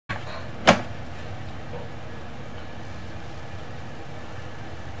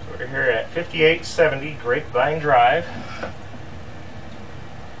here at 5870 Grapevine Drive.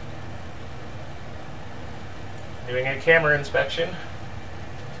 Doing a camera inspection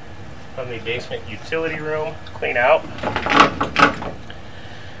from the basement utility room to clean out.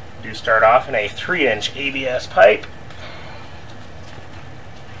 Do start off in a 3-inch ABS pipe.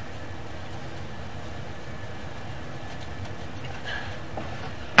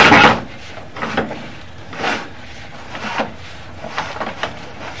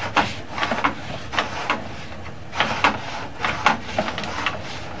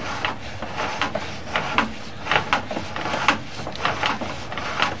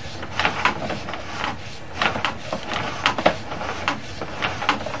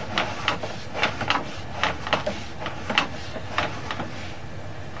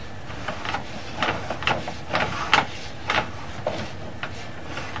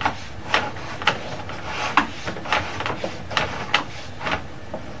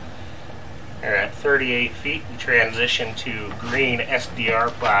 Here at 38 feet, we transition to green SDR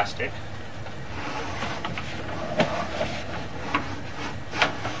plastic.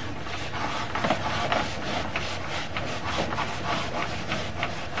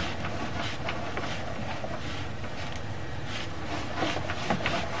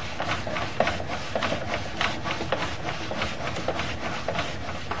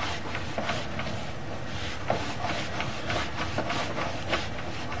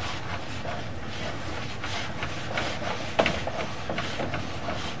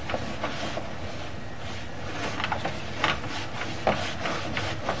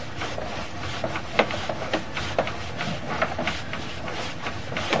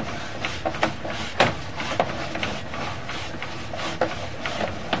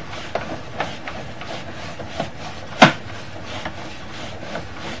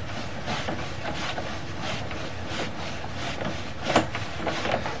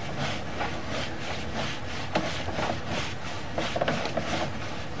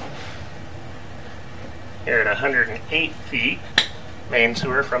 Here at 108 feet, main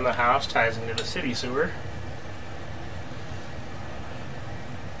sewer from the house ties into the city sewer.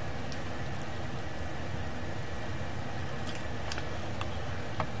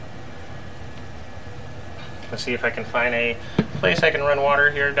 Let's see if I can find a place I can run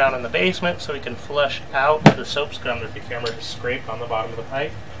water here down in the basement so we can flush out the soap scum that the camera has scraped on the bottom of the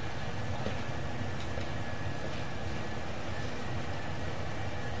pipe.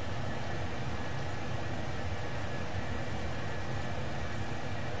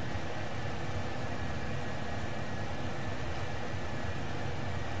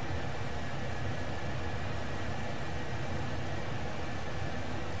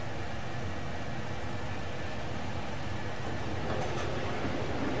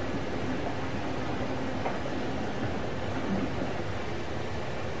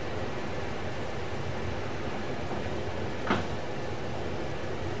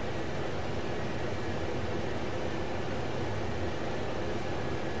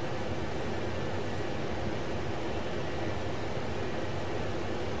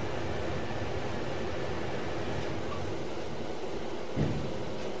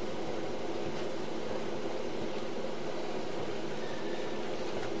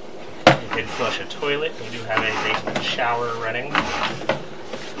 Did flush a toilet. We do have a basement shower running.